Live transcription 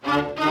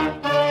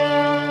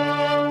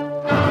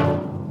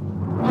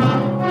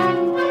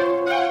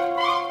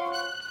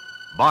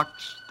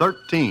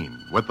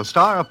13, with the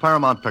star of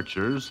Paramount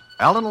Pictures,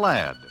 Alan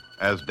Ladd,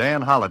 as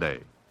Dan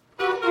Holliday.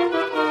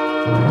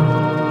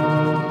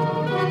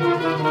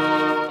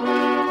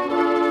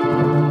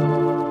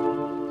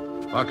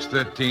 Box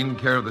 13,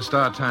 care of the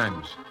Star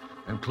Times.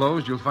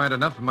 Enclosed, you'll find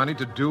enough money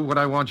to do what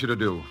I want you to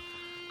do.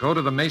 Go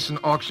to the Mason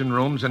auction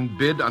rooms and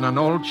bid on an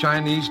old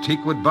Chinese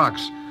teakwood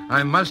box.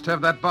 I must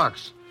have that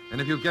box.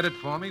 And if you get it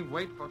for me,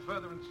 wait for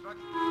further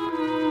instructions.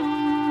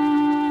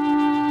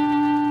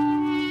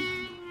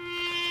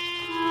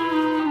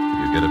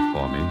 If you get it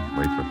for me,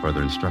 wait for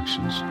further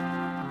instructions.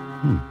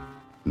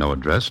 No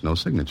address, no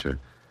signature.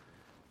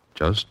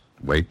 Just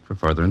wait for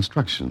further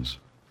instructions.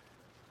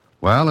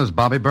 Well, as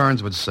Bobby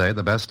Burns would say,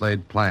 the best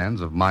laid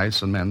plans of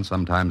mice and men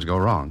sometimes go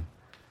wrong.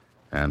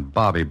 And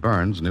Bobby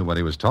Burns knew what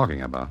he was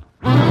talking about.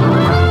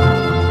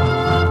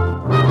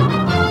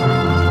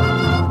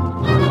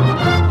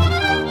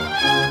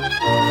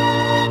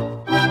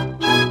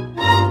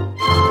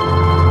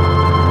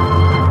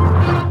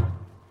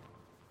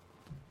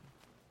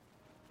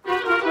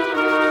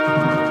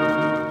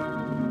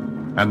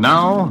 And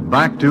now,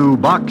 back to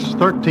Box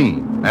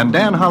 13 and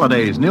Dan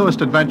Holliday's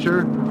newest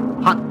adventure,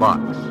 Hot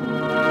Box.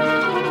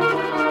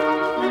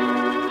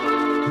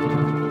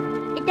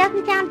 It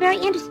doesn't sound very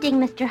interesting,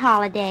 Mr.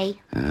 Holliday.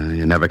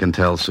 You never can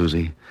tell,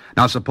 Susie.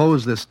 Now,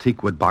 suppose this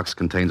teakwood box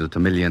contains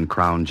 1 million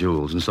crown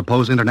jewels, and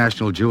suppose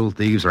international jewel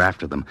thieves are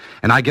after them,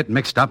 and I get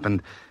mixed up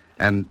and...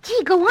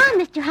 Gee, go on,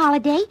 Mr.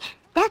 Holliday.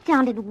 That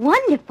sounded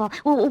wonderful.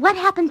 Well, what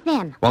happens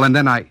then? Well, and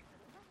then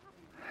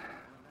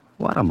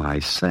What am I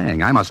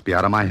saying? I must be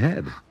out of my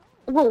head.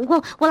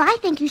 Well, I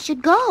think you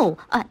should go.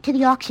 To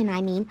the auction,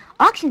 I mean.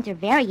 Auctions are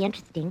very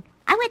interesting.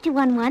 I went to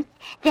one once.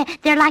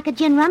 They're like a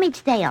gin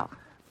rummage sale.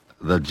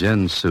 The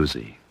gin,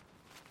 Susie.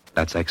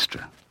 That's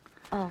extra.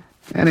 Oh.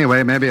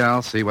 Anyway, maybe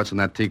I'll see what's in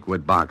that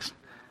teakwood box.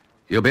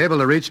 You'll be able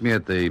to reach me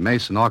at the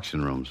Mason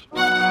auction rooms.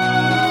 Well,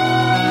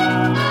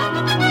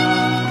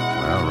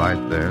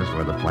 right there's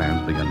where the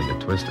plans began to get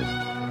twisted.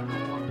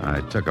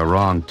 I took a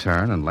wrong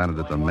turn and landed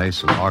at the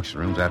Mason auction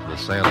rooms after the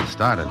sale had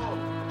started.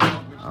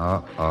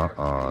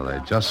 They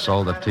just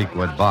sold the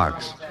teakwood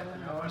box.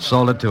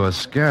 Sold it to a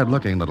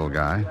scared-looking little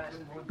guy.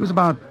 He was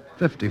about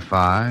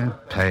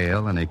 55,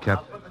 pale, and he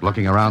kept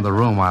looking around the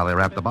room while they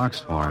wrapped the box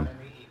for him.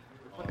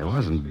 It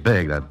wasn't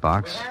big, that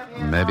box.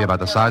 Maybe about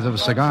the size of a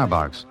cigar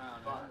box.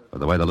 But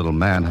the way the little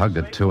man hugged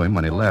it to him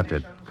when he left,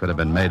 it could have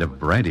been made of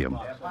beryllium.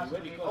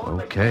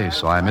 Okay,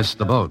 so I missed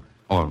the boat.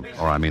 Or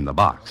I mean the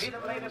box.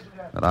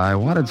 But I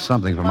wanted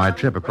something for my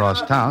trip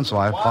across town, so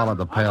I followed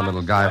the pale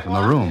little guy from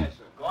the room.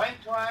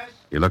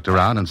 He looked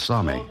around and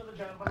saw me.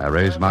 I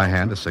raised my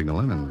hand to signal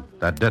him, and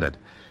that did it.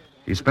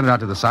 He sprinted out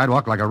to the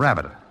sidewalk like a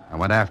rabbit. I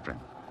went after him.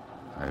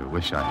 I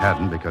wish I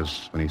hadn't,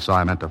 because when he saw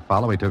I meant to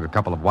follow, he took a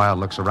couple of wild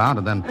looks around,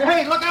 and then...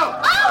 Hey, look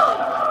out!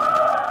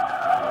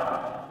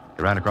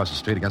 He ran across the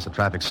street against the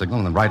traffic signal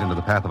and then right into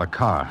the path of a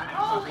car.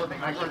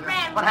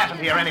 What happened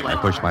here anyway? I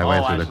pushed my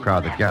way through the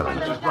crowd that gathered.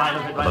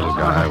 The little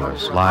guy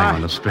was lying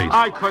on the street.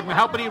 I couldn't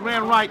help it. He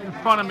ran right in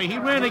front of me. He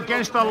ran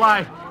against the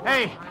light.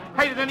 Hey,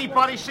 did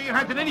anybody see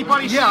it? Did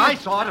anybody see it? Yeah, I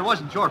saw it. It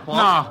wasn't your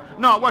fault.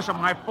 No, it wasn't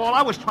my fault.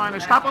 I was trying to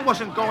stop. I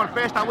wasn't going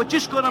fast. I was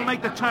just going to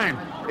make the turn.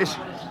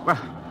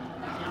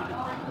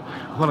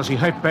 Well, is he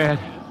hurt bad?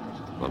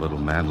 The little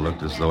man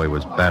looked as though he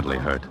was badly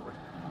hurt.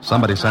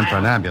 Somebody sent for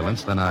an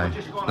ambulance, then I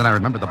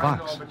remembered the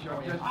box.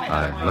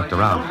 I looked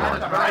around for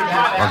it. It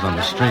wasn't on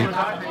the street.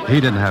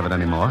 He didn't have it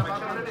anymore.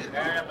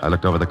 I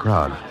looked over the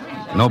crowd.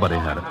 Nobody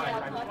had it.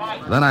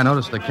 Then I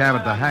noticed the cab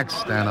at the hack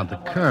stand at the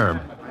curb.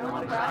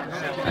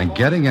 And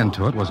getting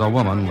into it was a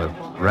woman with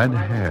red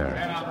hair.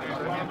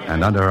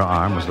 And under her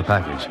arm was the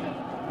package.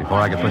 Before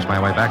I could push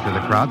my way back through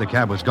the crowd, the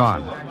cab was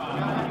gone.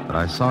 But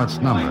I saw its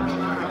number.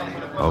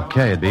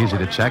 Okay, it'd be easy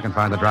to check and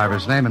find the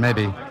driver's name and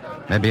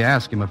maybe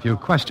ask him a few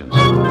questions.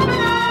 Well,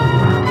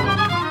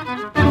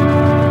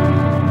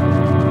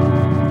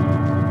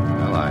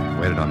 I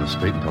waited on the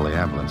street until the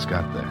ambulance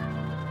got there.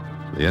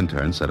 The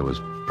intern said it was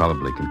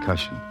probably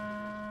concussion.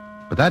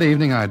 But that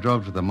evening, I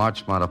drove to the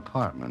Marchmont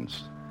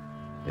Apartments.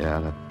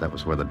 Yeah, that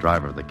was where the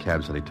driver of the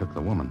cab said he took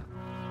the woman.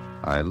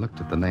 I looked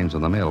at the names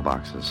on the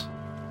mailboxes.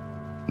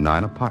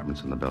 9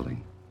 apartments in the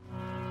building.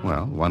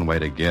 Well, one way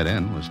to get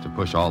in was to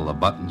push all the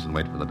buttons and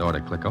wait for the door to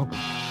click open.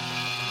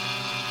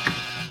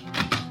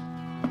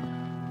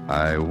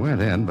 I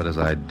went in, but as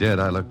I did,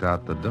 I looked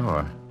out the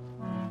door.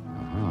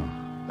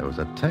 There was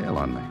a tail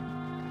on me.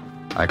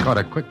 I caught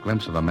a quick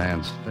glimpse of a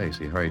man's face.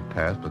 He hurried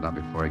past, but not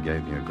before he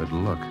gave me a good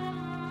look.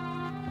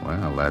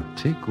 Well, that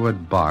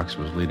teakwood box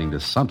was leading to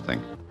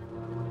something.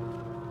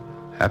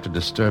 After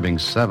disturbing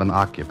 7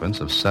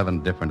 occupants of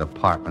 7 different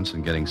apartments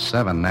and getting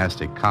 7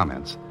 nasty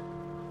comments,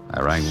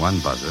 I rang one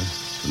buzzer.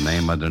 The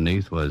name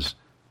underneath was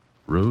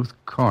Ruth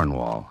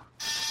Cornwall.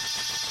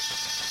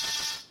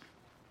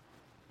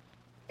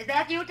 Is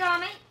that you,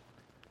 Tommy?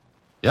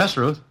 Yes,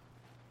 Ruth.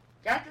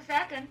 Just a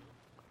second.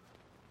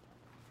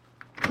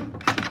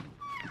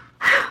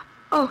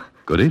 Oh.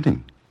 Good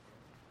evening.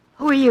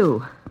 Who are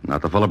you?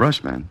 Not the Fuller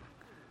Brush man.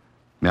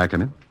 May I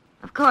come in?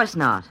 Of course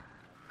not.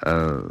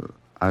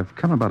 I've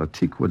come about a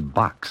teakwood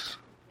box.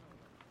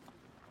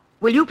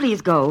 Will you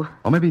please go?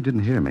 Oh, maybe you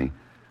didn't hear me.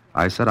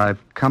 I said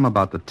I've come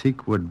about the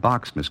teakwood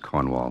box, Miss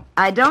Cornwall.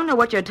 I don't know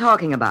what you're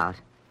talking about.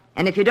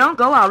 And if you don't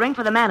go, I'll ring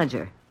for the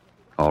manager.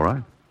 All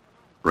right.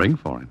 Ring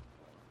for him.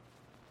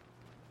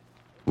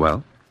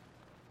 Well?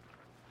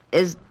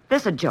 Is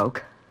this a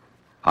joke?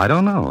 I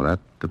don't know. That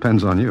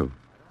depends on you.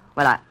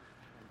 Well,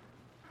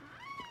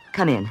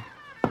 Come in.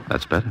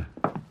 That's better.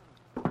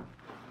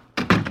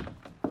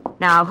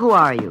 Now, who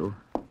are you?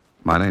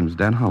 My name's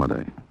Dan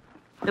Holliday.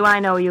 Do I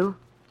know you?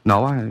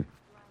 No,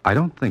 I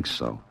don't think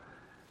so.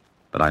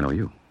 But I know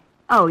you.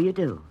 Oh, you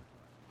do?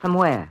 From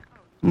where?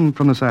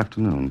 From this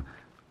afternoon,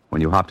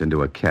 when you hopped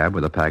into a cab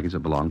with a package that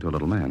belonged to a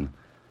little man.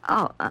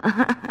 Oh.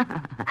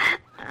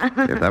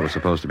 If that was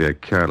supposed to be a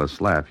careless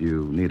laugh,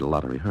 you need a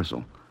lot of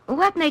rehearsal.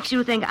 What makes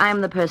you think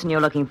I'm the person you're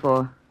looking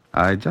for?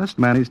 I just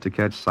managed to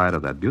catch sight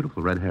of that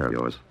beautiful red hair of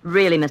yours.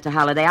 Really, Mr.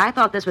 Holliday, I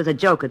thought this was a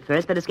joke at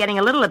first, but it's getting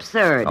a little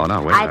absurd. Oh,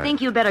 no, wait. I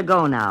think you'd better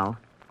go now.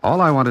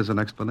 All I want is an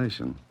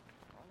explanation.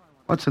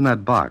 What's in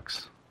that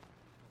box?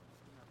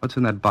 What's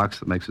in that box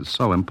that makes it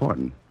so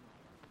important?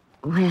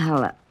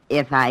 Well,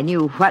 if I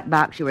knew what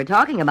box you were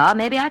talking about,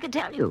 maybe I could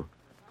tell you.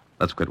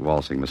 Let's quit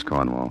waltzing, Miss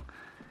Cornwall.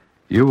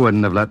 You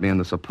wouldn't have let me in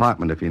this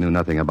apartment if you knew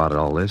nothing about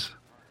all this.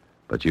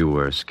 But you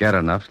were scared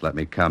enough to let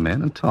me come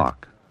in and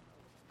talk.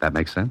 That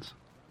makes sense?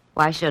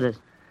 Why should it?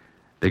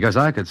 Because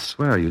I could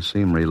swear you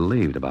seem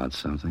relieved about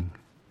something.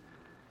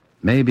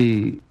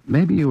 Maybe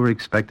you were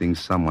expecting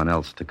someone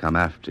else to come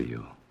after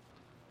you.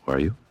 Were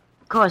you?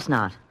 Of course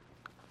not.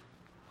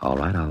 All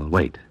right, I'll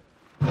wait.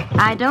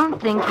 I don't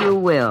think you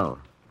will.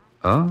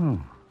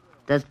 Oh.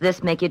 Does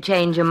this make you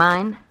change your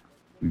mind?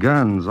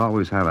 Guns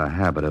always have a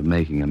habit of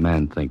making a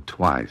man think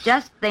twice.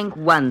 Just think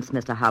once,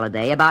 Mr.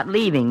 Holliday, about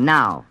leaving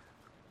now.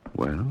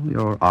 Well,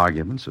 your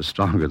arguments are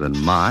stronger than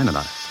mine, and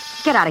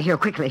Get out of here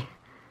quickly.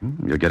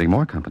 You're getting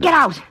more company. Get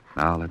out!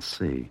 Now, let's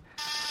see.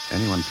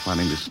 Anyone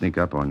planning to sneak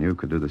up on you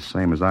could do the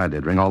same as I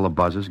did. Ring all the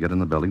buzzers, get in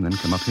the building, then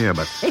come up here,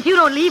 but... If you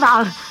don't leave,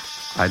 I'll...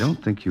 I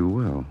don't think you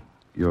will.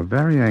 You're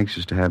very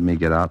anxious to have me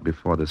get out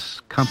before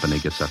this company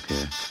gets up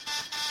here.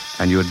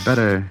 And you had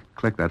better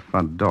click that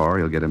front door, or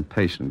you'll get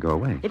impatient and go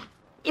away.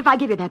 If I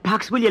give you that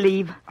box, will you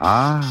leave?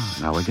 Ah,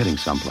 now we're getting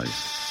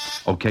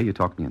someplace. Okay, you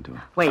talked me into it.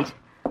 Wait.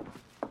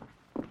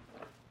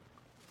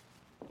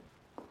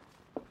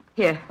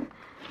 Here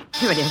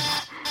it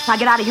is. Now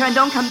get out of here and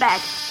don't come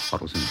back.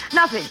 What was in it?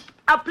 Nothing.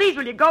 Now, please,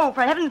 will you go?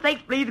 For heaven's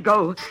sake, please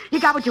go. You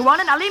got what you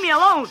wanted. Now leave me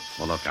alone.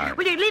 Well, look,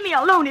 Will you leave me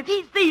alone if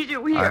he sees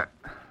you here?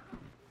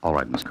 All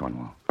right, Miss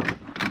Cornwall.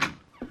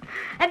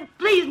 And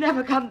please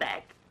never come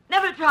back.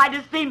 Never try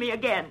to see me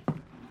again.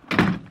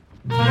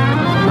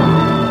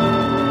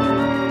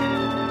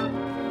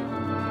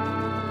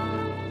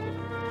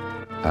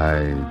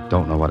 I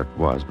don't know what it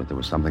was, but there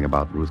was something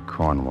about Ruth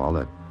Cornwall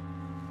that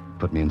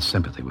put me in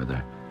sympathy with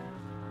her.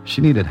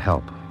 She needed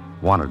help,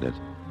 wanted it,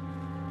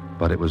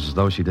 but it was as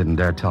though she didn't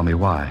dare tell me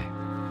why.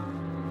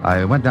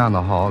 I went down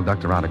the hall,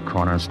 ducked around a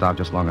corner, and stopped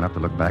just long enough to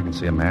look back and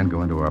see a man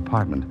go into her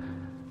apartment.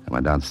 I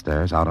went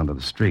downstairs, out onto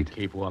the street.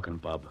 Keep walking,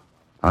 Bub.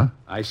 Huh?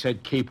 I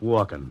said keep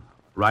walking,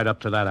 right up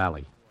to that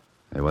alley.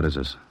 Hey, what is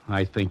this?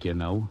 I think you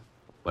know,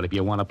 but if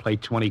you want to play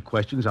 20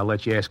 questions, I'll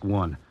let you ask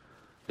one.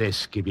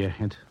 This give you a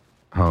hint?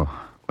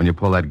 Oh, when you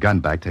pull that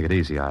gun back, take it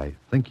easy. I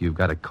think you've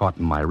got it caught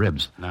in my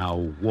ribs. Now,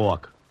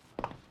 walk.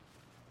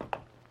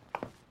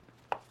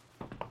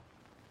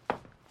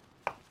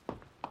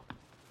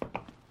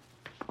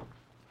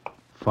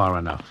 Far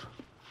enough.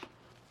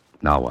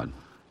 Now what?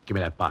 Give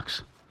me that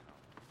box.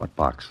 What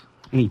box?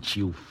 Ain't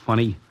you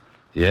funny?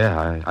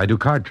 Yeah, I do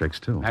card tricks,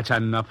 too. That's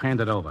enough.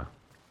 Hand it over.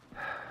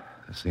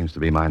 This seems to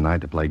be my night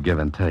to play give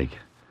and take.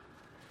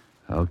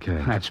 Okay.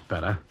 That's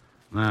better.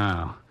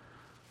 Now,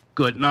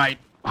 good night,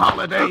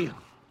 Holiday.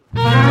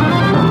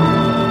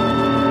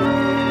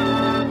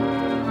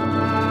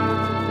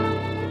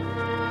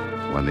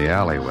 When the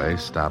alleyway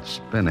stopped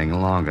spinning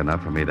long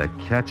enough for me to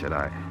catch it,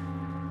 I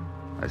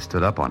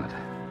stood up on it.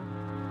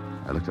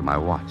 I looked at my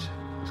watch.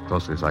 As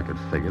closely as I could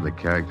figure, the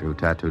character who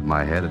tattooed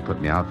my head had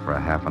put me out for a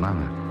half an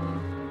hour.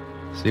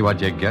 See what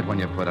you get when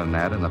you put an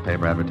ad in the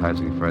paper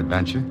advertising for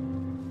adventure?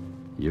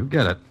 You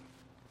get it.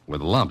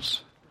 With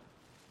lumps.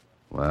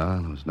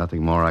 Well, there was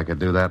nothing more I could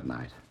do that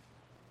night.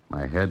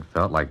 My head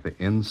felt like the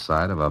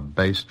inside of a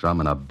bass drum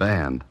in a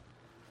band.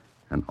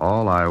 And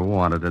all I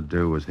wanted to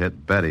do was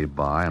hit Betty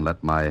by and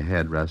let my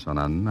head rest on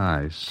a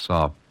nice,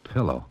 soft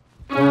pillow.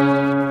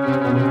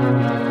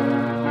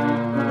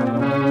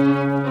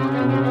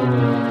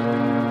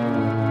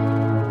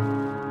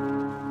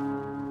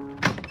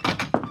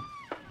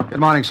 Good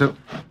morning, Sue.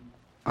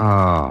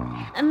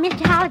 Oh.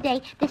 Mr.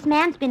 Holliday, this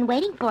man's been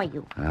waiting for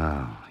you.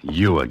 Oh,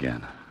 you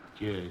again.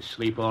 Did you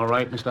sleep all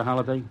right, Mr.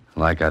 Holliday?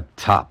 Like a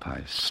top,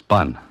 I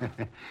spun.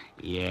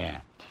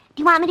 Yeah.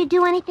 Do you want me to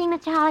do anything,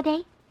 Mr.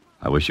 Holliday?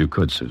 I wish you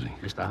could, Susie.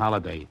 Mr.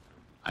 Holliday,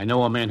 I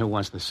know a man who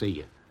wants to see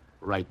you.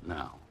 Right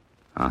now.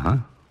 Uh-huh.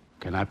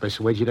 Can I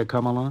persuade you to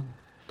come along?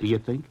 Do you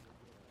think?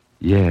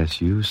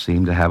 Yes, you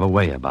seem to have a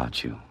way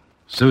about you.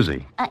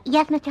 Susie.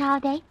 Yes, Mr.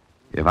 Holliday?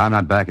 If I'm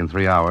not back in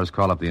 3 hours,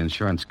 call up the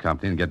insurance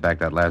company and get back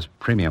that last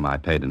premium I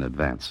paid in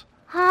advance.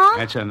 Huh?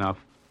 That's enough.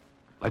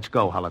 Let's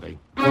go, Holiday.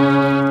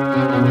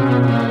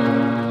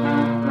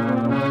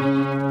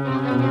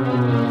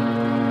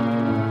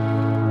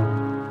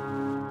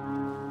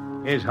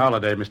 Here's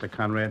Holiday, Mr.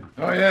 Conrad.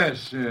 Oh,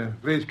 yes.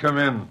 Please come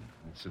in and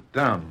sit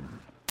down.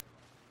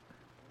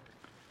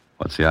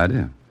 What's the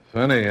idea?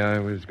 Funny, I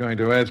was going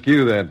to ask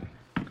you that.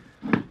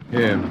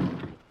 Here,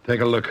 take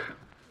a look.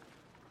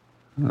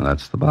 Well,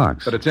 that's the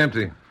box. But it's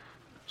empty.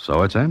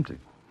 So it's empty.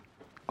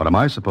 What am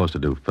I supposed to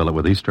do? Fill it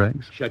with Easter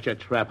eggs? Shut your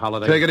trap,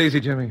 Holiday. Take it easy,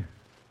 Jimmy.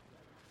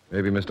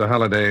 Maybe Mr.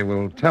 Holliday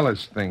will tell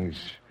us things.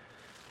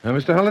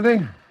 Mr.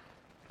 Holliday?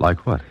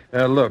 Like what?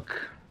 Look,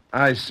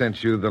 I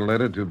sent you the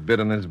letter to bid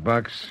on this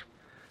box.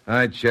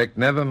 I checked.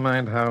 Never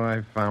mind how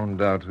I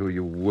found out who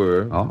you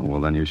were. Oh, well,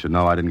 then you should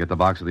know I didn't get the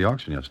box at the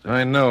auction yesterday.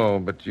 I know,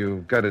 but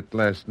you got it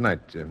last night.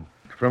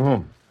 From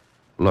whom?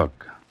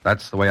 Look,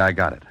 that's the way I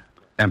got it.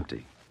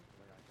 Empty.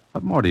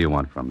 What more do you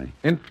want from me?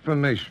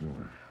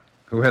 Information.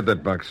 Who had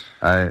that box?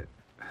 Does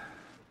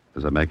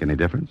it make any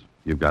difference?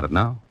 You've got it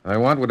now. I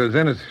want what is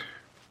in it.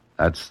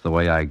 That's the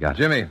way I got it.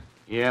 Jimmy.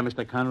 Yeah,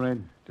 Mr.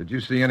 Conrad? Did you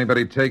see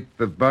anybody take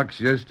the box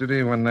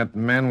yesterday when that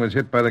man was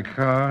hit by the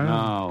car?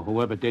 No,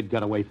 whoever did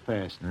got away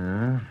fast.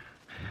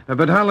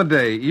 But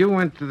Holliday, you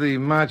went to the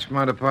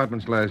Marchmont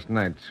Apartments last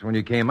night. When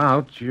you came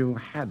out, you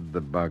had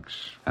the box.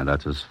 And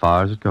that's as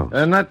far as it goes.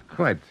 Not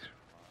quite.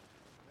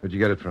 Where'd you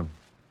get it from?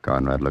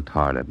 Conrad looked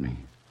hard at me.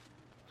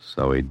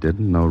 So he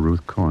didn't know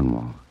Ruth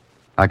Cornwall.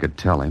 I could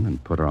tell him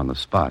and put her on the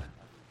spot.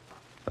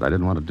 But I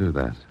didn't want to do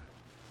that.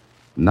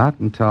 Not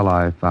until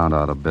I found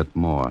out a bit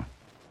more.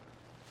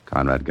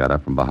 Conrad got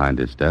up from behind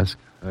his desk.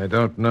 I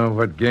don't know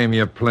what game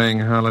you're playing,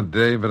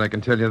 Holliday, but I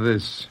can tell you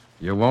this.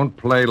 You won't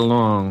play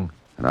long.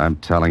 And I'm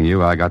telling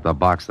you, I got the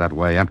box that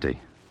way empty.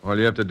 All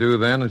you have to do,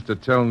 then, is to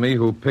tell me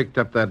who picked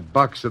up that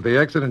box at the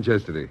accident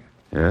yesterday.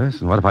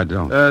 Yes? And what if I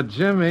don't?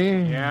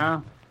 Jimmy.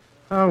 Yeah?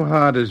 How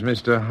hard is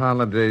Mr.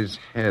 Holliday's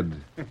head?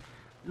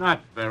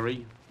 Not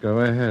very. Go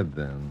ahead,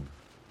 then.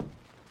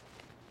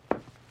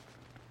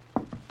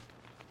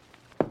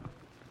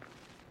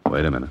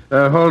 Wait a minute.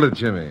 Hold it,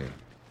 Jimmy.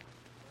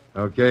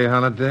 Okay,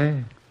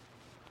 Holliday?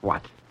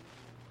 What?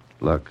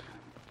 Look,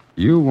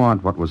 you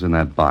want what was in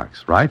that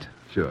box, right?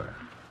 Sure.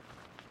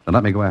 Then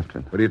let me go after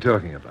it. What are you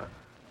talking about?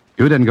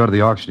 You didn't go to the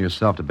auction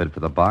yourself to bid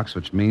for the box,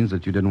 which means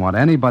that you didn't want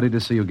anybody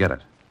to see you get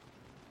it.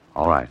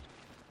 All right.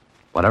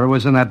 Whatever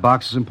was in that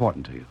box is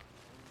important to you.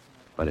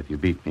 But if you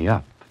beat me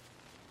up,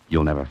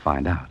 you'll never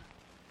find out.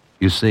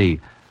 You see,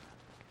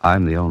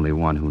 I'm the only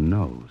one who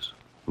knows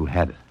who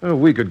had it. Oh,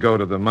 we could go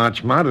to the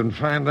Marchmont and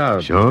find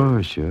out.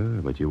 Sure,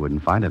 but you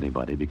wouldn't find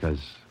anybody because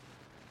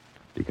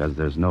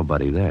there's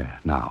nobody there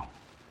now.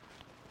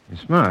 You're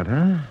smart,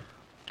 huh?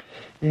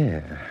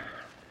 Yeah,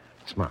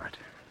 smart.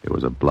 It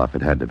was a bluff,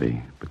 it had to be,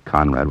 but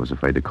Conrad was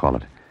afraid to call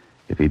it.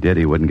 If he did,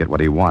 he wouldn't get what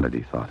he wanted,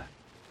 he thought.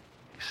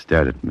 He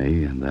stared at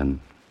me and then...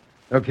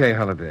 Okay,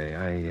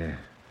 Holliday,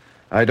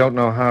 I don't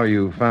know how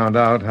you found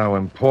out how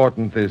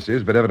important this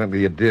is, but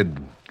evidently you did.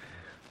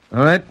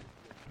 All right?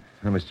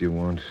 How much do you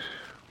want?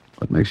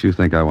 What makes you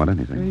think I want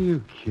anything? Are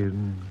you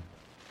kidding?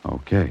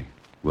 Okay.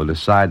 We'll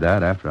decide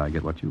that after I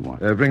get what you want.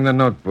 Bring the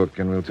notebook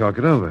and we'll talk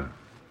it over.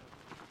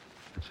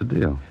 It's a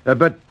deal.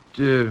 But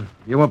you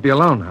won't be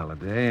alone,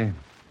 Holliday.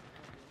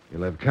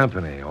 You'll have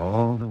company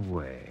all the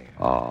way.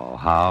 Oh,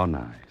 how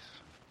nice.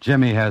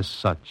 Jimmy has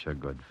such a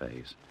good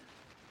face.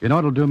 You know,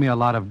 it'll do me a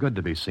lot of good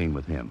to be seen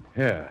with him.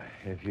 Yeah,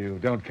 if you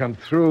don't come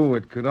through,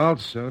 it could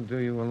also do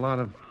you a lot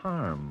of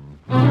harm.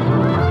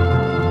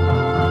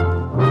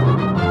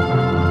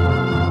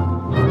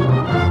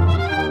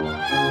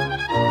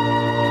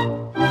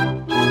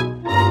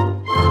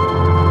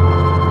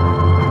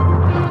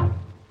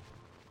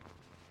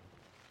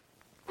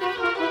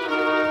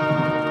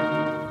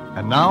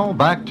 And now,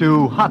 back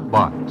to Hot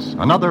Box,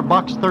 another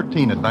Box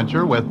 13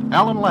 adventure with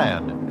Alan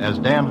Ladd as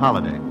Dan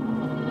Holliday.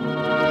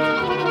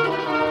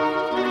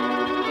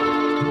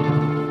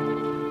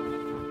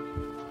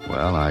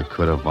 Well, I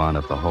could have wound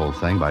up the whole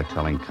thing by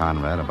telling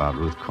Conrad about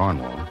Ruth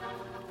Cornwall.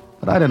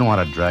 But I didn't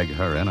want to drag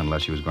her in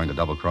unless she was going to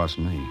double-cross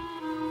me.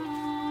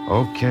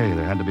 Okay,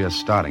 there had to be a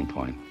starting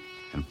point.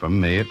 And for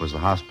me, it was the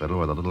hospital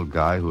where the little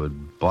guy who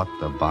had bought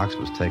the box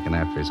was taken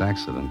after his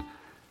accident.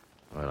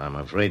 Well, I'm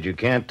afraid you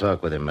can't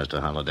talk with him, Mr.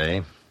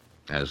 Holliday.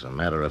 As a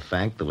matter of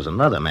fact, there was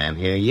another man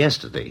here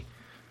yesterday.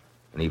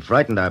 And he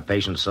frightened our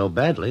patient so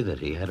badly that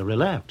he had a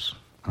relapse.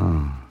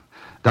 Oh.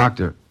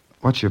 Doctor,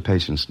 what's your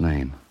patient's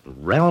name?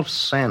 Ralph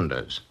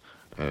Sanders.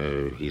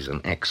 He's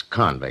an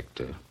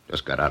ex-convict.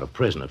 Just got out of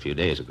prison a few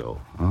days ago.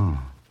 Oh.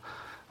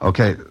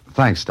 Okay,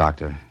 thanks,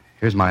 Doctor.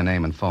 Here's my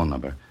name and phone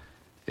number.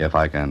 If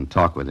I can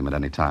talk with him at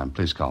any time,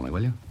 please call me,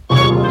 will you?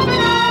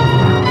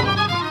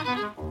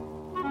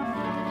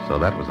 So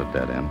that was a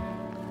dead end.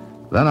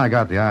 Then I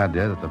got the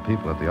idea that the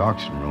people at the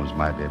auction rooms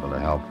might be able to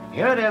help.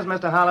 Here it is,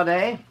 Mr.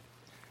 Holliday.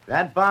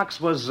 That box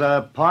was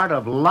part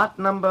of lot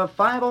number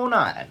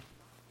 509.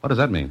 What does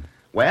that mean?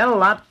 Well,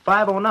 lot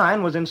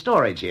 509 was in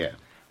storage here.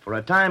 For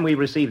a time, we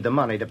received the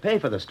money to pay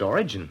for the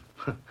storage, and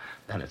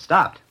then it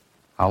stopped.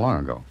 How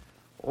long ago?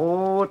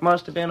 Oh, it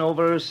must have been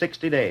over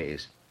 60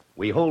 days.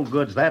 We hold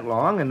goods that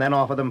long and then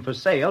offer them for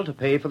sale to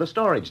pay for the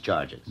storage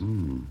charges.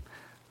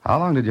 How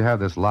long did you have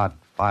this lot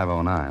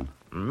 509?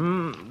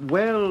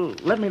 Well,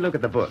 let me look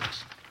at the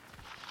books.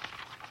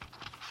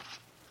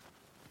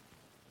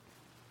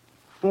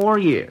 4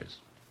 years.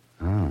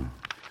 Oh.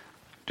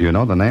 Do you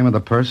know the name of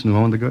the person who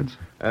owned the goods?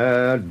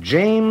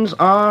 James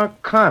R.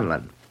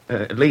 Conlon.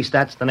 At least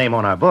that's the name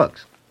on our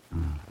books.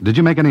 Did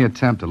you make any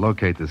attempt to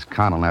locate this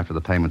Conlon after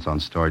the payments on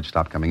storage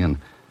stopped coming in?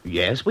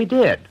 Yes, we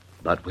did,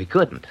 but we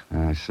couldn't.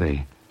 I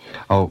see.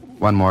 Oh,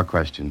 one more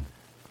question.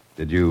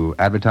 Did you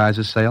advertise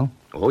this sale?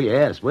 Oh,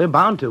 yes, we're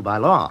bound to by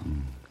law.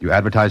 You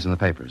advertised in the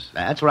papers?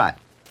 That's right.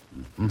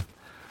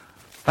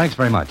 Thanks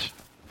very much.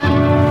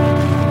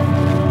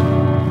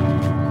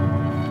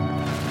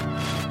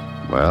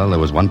 Well, there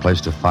was one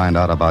place to find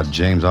out about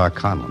James R.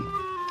 Conlon.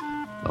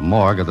 The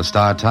morgue of the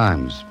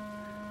Star-Times.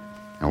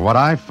 And what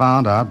I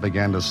found out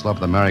began to slope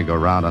the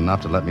merry-go-round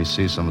enough to let me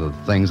see some of the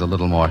things a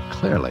little more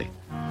clearly.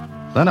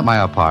 Then at my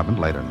apartment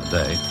later in the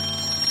day...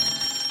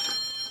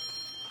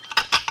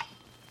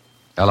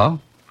 Hello?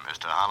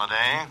 Mr.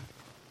 Holliday?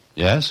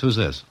 Yes, who's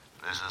this?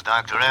 This is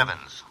Dr.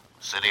 Evans,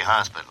 City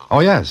Hospital. Oh,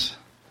 yes.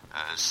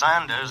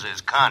 Sanders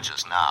is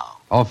conscious now.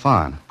 Oh,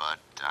 fine. But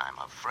I'm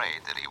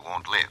afraid that he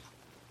won't live.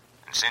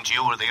 And since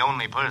you were the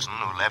only person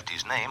who left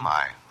his name,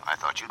 I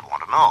thought you'd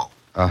want to know.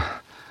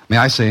 May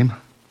I see him?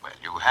 Well,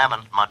 you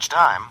haven't much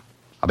time.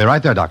 I'll be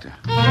right there, Doctor.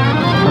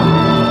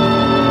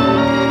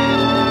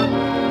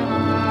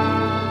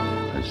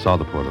 I saw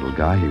the poor little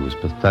guy. He was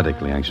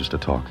pathetically anxious to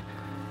talk.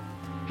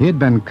 He had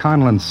been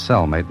Conlon's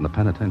cellmate in the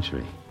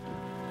penitentiary.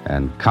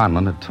 And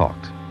Conlon had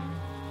talked.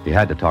 He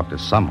had to talk to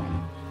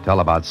someone, tell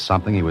about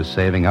something he was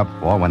saving up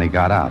for when he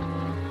got out.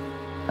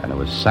 And it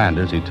was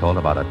Sanders he told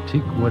about a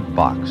teakwood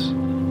box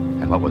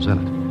and what was in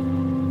it.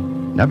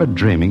 Never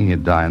dreaming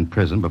he'd die in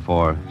prison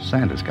before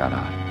Sanders got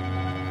out.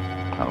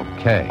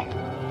 Okay.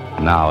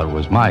 Now it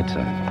was my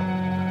turn.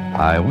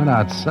 I went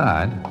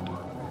outside.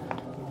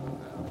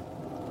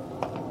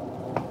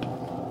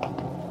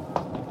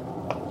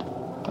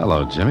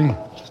 Hello, Jimmy.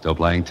 Still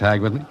playing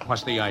tag with me?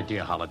 What's the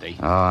idea, Holiday?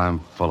 Oh, I'm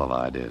full of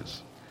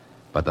ideas.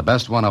 But the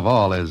best one of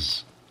all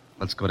is,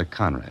 let's go to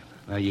Conrad.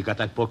 You got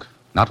that book?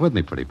 Not with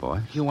me, pretty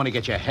boy. You want to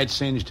get your head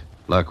singed?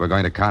 Look, we're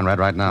going to Conrad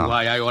right now.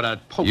 Why, I ought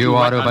to poke you you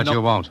ought right to, on but the...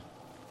 you won't.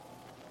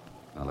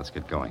 Now, let's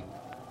get going.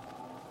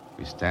 If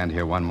we stand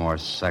here one more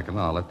second,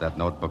 I'll let that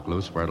notebook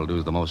loose where it'll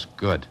do the most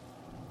good.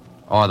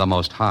 Or the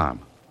most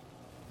harm.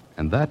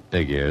 And that,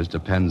 Big Ears,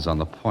 depends on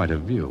the point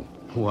of view.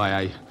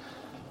 Why,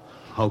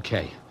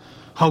 Okay.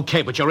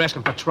 Okay, but you're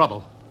asking for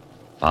trouble.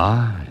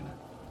 Fine.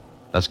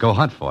 Let's go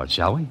hunt for it,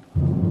 shall we?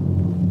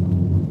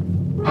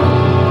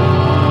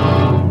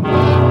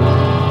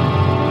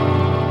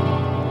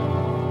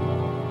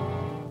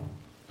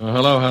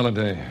 Hello,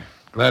 Holliday.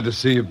 Glad to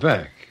see you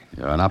back.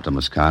 You're an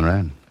optimist,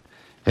 Conrad.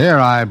 Here,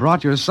 I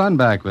brought your son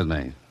back with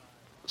me.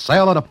 Say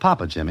hello to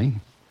Papa, Jimmy.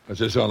 What's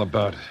this all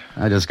about?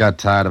 I just got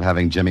tired of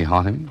having Jimmy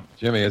haunting me.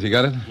 Jimmy, has he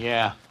got it?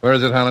 Yeah. Where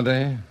is it,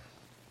 Holliday?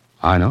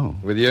 I know.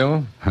 With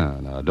you?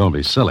 Now, don't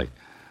be silly.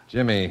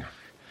 Jimmy,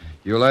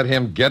 you let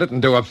him get it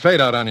and do a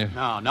fade-out on you.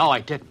 No, I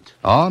didn't.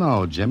 Oh,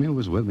 no, Jimmy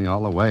was with me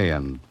all the way,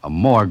 and a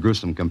more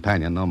gruesome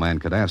companion no man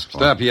could ask for.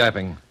 Stop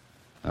yapping.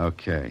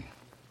 Okay.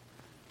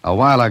 A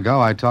while ago,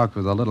 I talked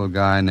with a little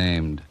guy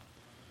named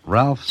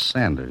Ralph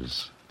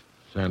Sanders.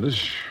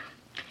 Sanders?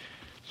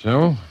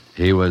 So?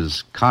 He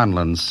was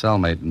Conlon's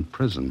cellmate in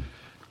prison.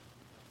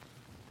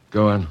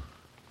 Go on.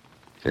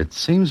 It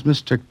seems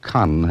Mr.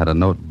 Conlon had a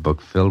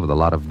notebook filled with a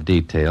lot of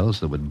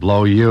details that would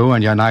blow you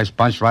and your nice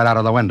bunch right out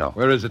of the window.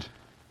 Where is it?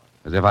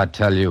 As if I'd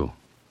tell you.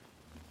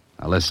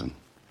 Now, listen.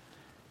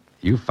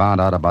 You found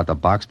out about the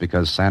box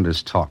because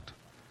Sanders talked.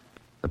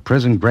 The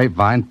prison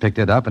grapevine picked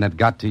it up, and it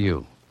got to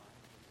you.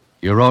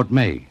 You wrote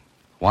me.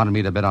 Wanted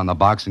me to bid on the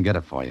box and get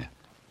it for you.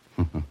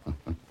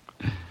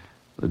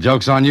 The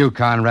joke's on you,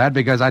 Conrad,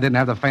 because I didn't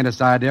have the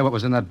faintest idea what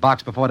was in that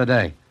box before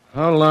today.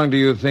 How long do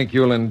you think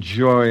you'll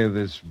enjoy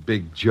this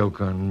big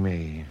joke on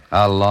me?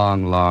 A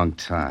long, long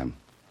time.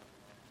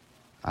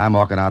 I'm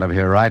walking out of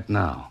here right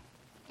now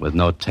with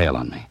no tail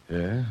on me.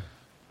 Yeah?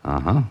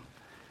 Uh-huh.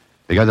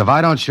 Because if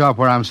I don't show up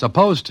where I'm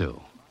supposed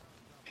to,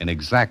 in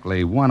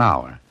exactly 1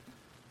 hour,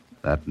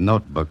 that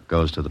notebook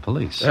goes to the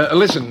police.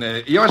 Listen,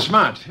 you're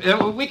smart.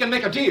 We can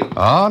make a deal.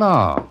 Oh,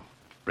 no.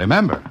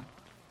 Remember,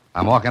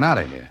 I'm walking out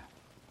of here.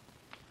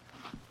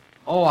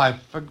 Oh, I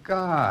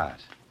forgot.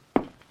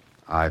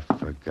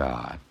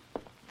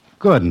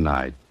 Good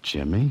night,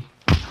 Jimmy.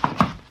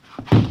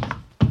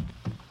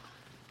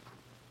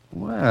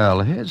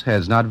 Well, his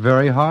head's not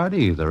very hard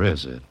either,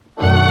 is it?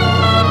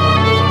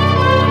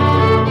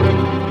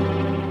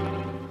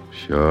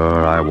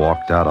 Sure, I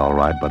walked out all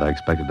right, but I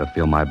expected to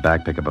feel my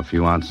back pick up a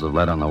few ounces of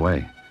lead on the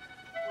way.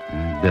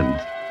 I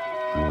didn't.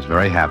 I was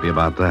very happy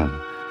about that.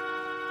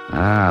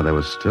 There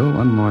was still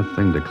one more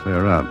thing to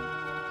clear up.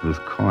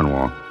 Ruth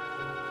Cornwall.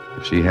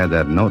 If she had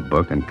that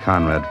notebook and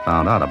Conrad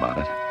found out about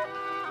it,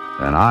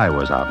 and I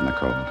was out in the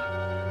cold.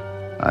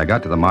 I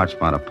got to the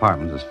Marchmont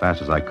apartments as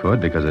fast as I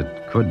could because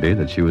it could be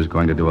that she was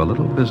going to do a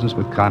little business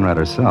with Conrad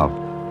herself.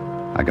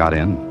 I got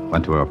in,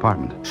 went to her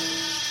apartment.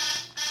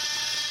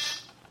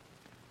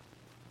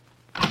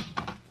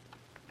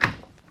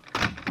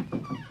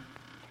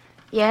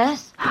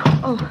 Yes?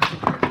 Oh.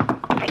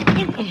 Get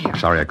in here.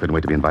 Sorry I couldn't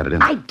wait to be invited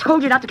in. I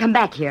told you not to come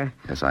back here.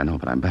 Yes, I know,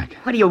 but I'm back.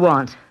 What do you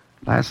want?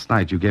 Last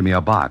night you gave me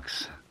a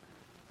box.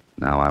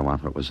 Now I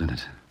want what was in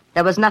it.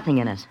 There was nothing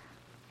in it.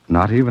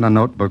 Not even a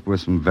notebook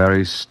with some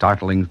very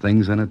startling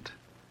things in it?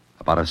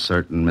 About a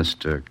certain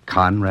Mr.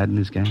 Conrad and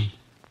his gang?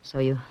 So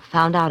you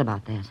found out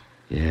about that?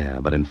 Yeah,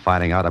 but in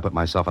finding out, I put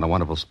myself in a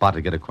wonderful spot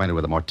to get acquainted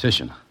with a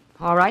mortician.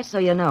 All right, so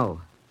you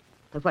know.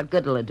 But what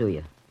good will it do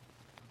you?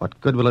 What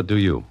good will it do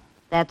you?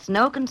 That's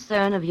no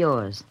concern of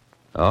yours.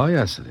 Oh,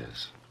 yes, it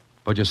is.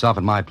 Put yourself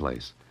in my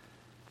place.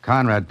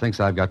 Conrad thinks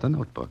I've got the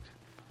notebook.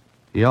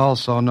 He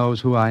also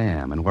knows who I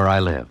am and where I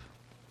live.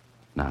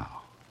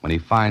 Now, when he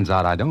finds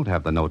out I don't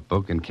have the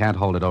notebook and can't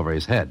hold it over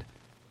his head,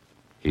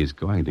 he's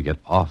going to get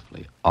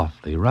awfully,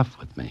 awfully rough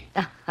with me.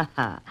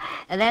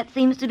 That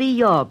seems to be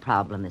your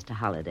problem, Mr.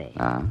 Holliday.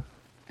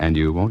 And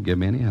you won't give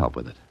me any help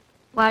with it.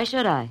 Why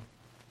should I?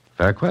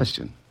 Fair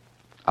question.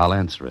 I'll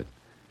answer it.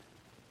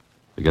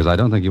 Because I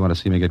don't think you want to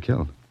see me get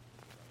killed.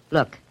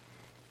 Look,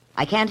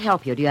 I can't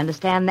help you. Do you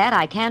understand that?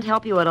 I can't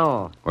help you at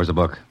all. Where's the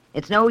book?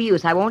 It's no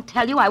use. I won't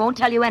tell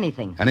you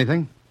anything.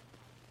 Anything?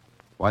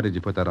 Why did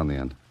you put that on the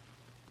end?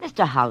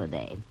 Mr.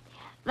 Holliday,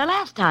 the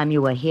last time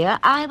you were here,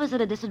 I was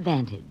at a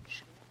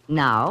disadvantage.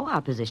 Now,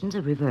 our positions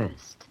are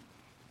reversed.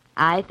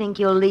 I think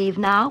you'll leave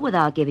now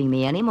without giving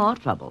me any more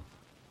trouble.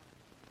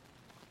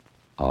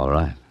 All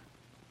right.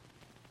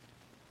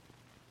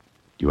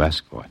 You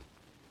asked for it.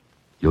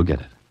 You'll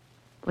get it.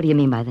 What do you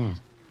mean by that?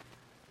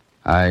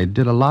 I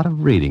did a lot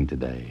of reading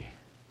today,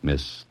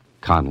 Miss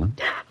Conlon.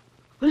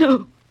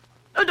 No.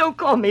 No, don't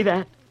call me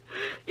that.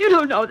 You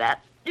don't know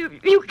that.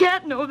 You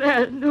can't know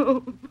that.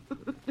 No.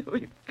 No,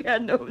 you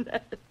can't know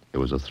that. It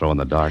was a throw in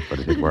the dark, but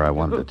it hit where I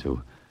wanted it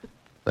to.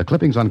 The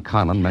clippings on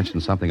Conlon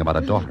mentioned something about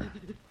a daughter.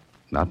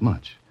 Not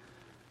much.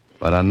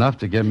 But enough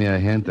to give me a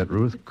hint that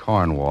Ruth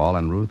Cornwall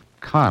and Ruth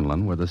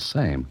Conlon were the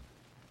same.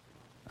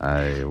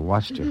 I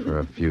watched her for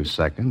a few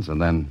seconds,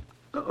 and then...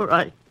 All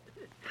right.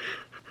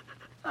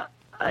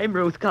 I'm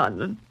Ruth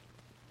Conlon.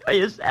 Are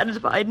you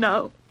satisfied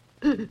now?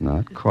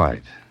 Not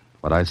quite.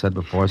 What I said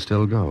before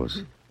still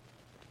goes.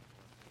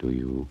 Do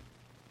you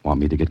want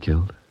me to get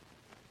killed?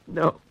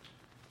 No.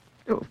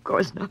 No, of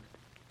course not.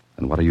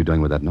 Then what are you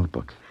doing with that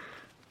notebook?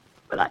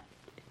 But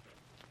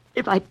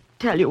if I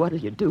tell you, what'll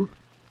you do?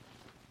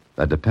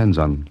 That depends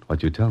on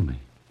what you tell me.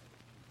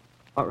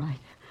 All right.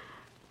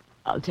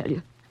 I'll tell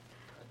you.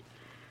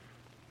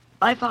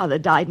 My father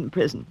died in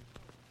prison.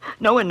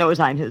 No one knows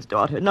I'm his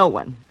daughter. No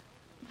one.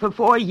 For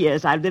 4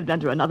 years, I've lived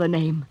under another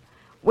name,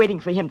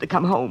 waiting for him to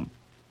come home,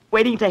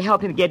 waiting to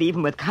help him get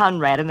even with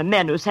Conrad and the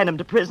men who sent him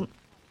to prison.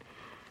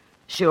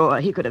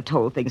 Sure, he could have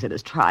told things at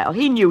his trial.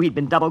 He knew he'd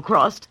been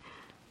double-crossed,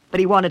 but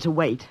he wanted to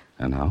wait.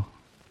 And how?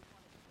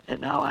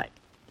 And now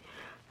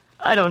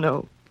I don't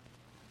know.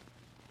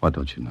 What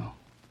don't you know?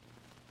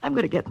 I'm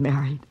going to get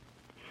married.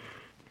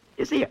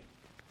 You see,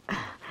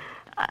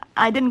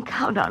 I didn't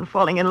count on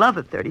falling in love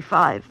at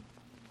 35.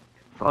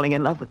 Falling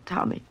in love with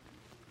Tommy.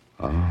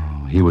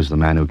 Oh, he was the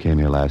man who came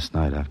here last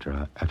night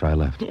after I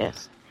left.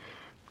 Yes.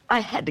 I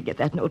had to get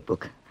that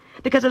notebook.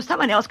 Because if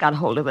someone else got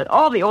hold of it,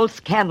 all the old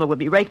scandal would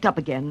be raked up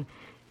again.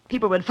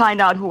 People would find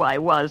out who I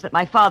was, that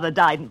my father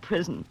died in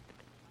prison.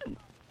 And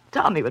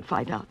Tommy would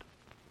find out.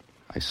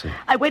 I see.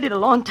 I waited a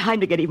long time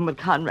to get even with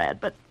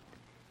Conrad, but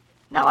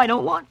now I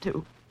don't want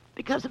to.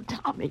 Because of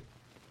Tommy.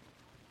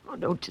 Oh,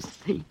 don't you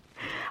see?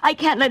 I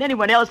can't let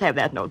anyone else have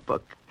that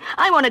notebook.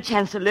 I want a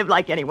chance to live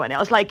like anyone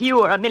else, like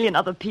you or a million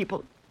other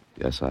people.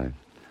 Yes, I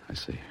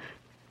see.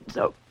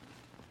 So,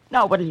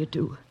 now what'll you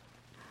do?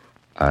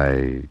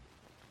 I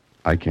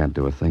can't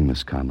do a thing,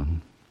 Miss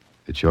Conlon.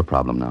 It's your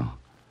problem now.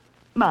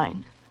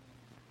 Mine.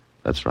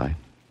 That's right.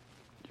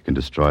 You can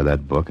destroy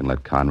that book and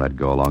let Conrad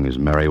go along his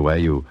merry way.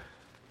 You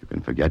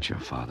can forget your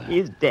father.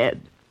 He's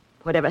dead.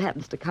 Whatever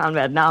happens to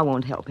Conrad now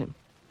won't help him.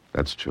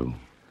 That's true.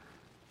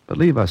 But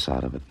leave us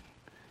out of it.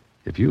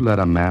 If you let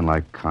a man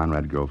like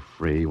Conrad go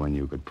free when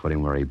you could put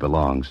him where he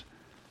belongs,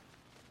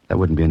 that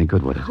wouldn't be any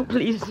good, would it? Oh,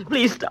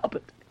 please stop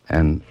it.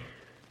 And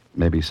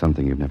maybe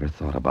something you've never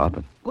thought about,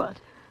 but... What?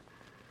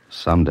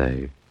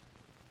 Someday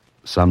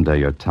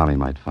your Tommy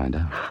might find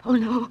out. Oh,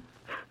 no.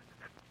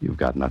 You've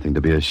got nothing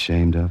to be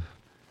ashamed of.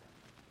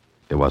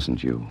 It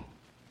wasn't you.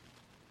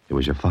 It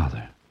was your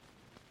father.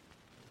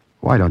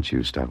 Why don't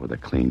you start with a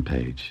clean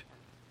page?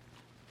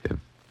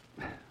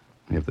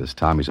 If this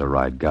Tommy's a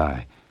right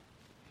guy,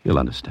 he'll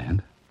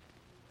understand.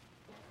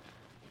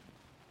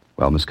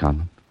 Well, Miss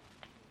Conlon?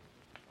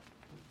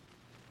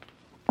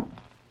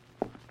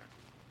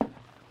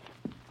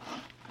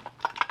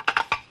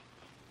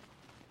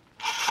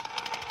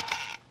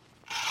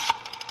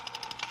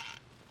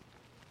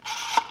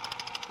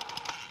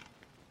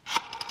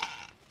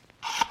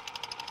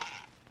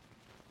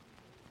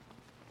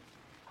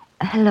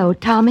 Hello,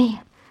 Tommy.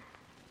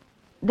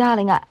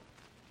 Darling,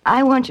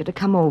 I want you to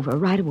come over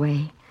right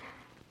away.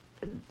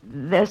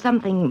 There's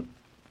something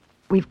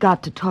we've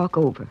got to talk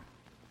over.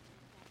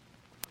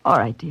 All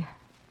right, dear.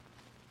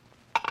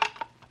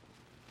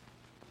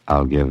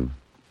 I'll give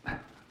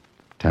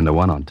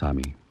 10-1 on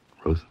Tommy,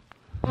 Ruth.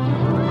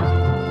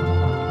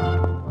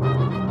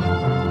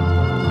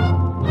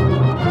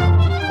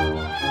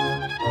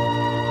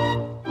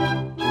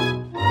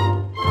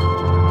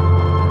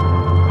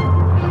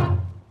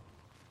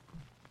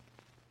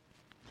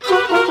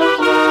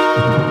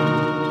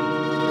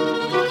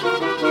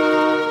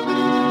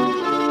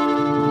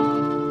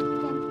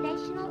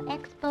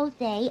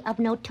 Of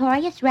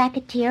notorious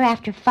racketeer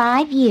after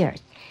 5 years.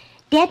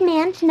 Dead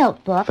Man's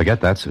Notebook.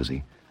 Forget that,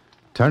 Susie.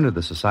 Turn to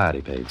the society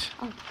page.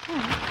 Oh,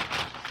 sorry.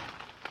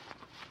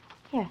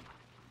 Here.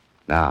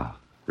 Now,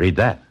 read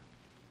that.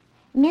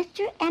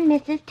 Mr. and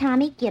Mrs.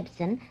 Tommy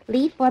Gibson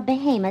leave for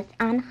Bahamas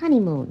on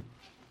honeymoon.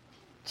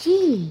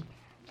 Gee,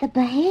 the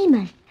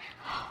Bahamas.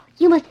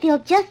 You must feel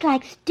just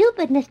like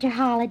stupid, Mr.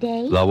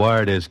 Holliday. The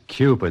word is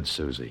Cupid,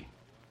 Susie.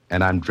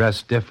 And I'm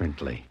dressed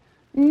differently.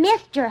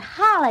 Mr.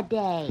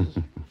 Holliday.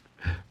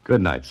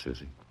 Good night,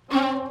 Susie.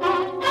 Next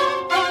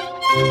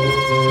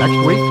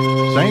week,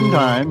 same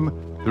time,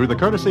 through the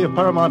courtesy of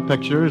Paramount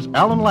Pictures,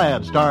 Alan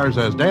Ladd stars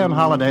as Dan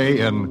Holliday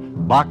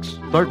in Box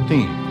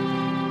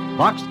 13.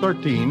 Box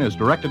 13 is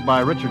directed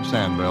by Richard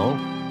Sandville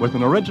with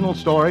an original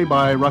story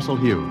by Russell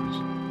Hughes.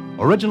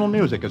 Original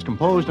music is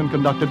composed and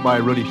conducted by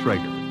Rudy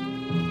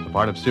Schrager. The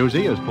part of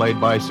Susie is played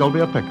by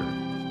Sylvia Picker.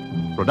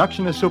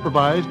 Production is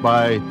supervised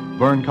by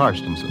Vern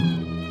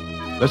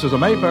Karstensen. This is a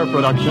Mayfair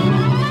production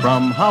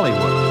from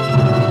Hollywood.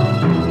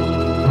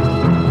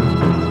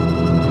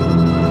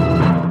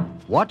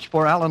 Watch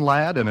for Alan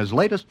Ladd in his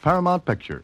latest Paramount picture.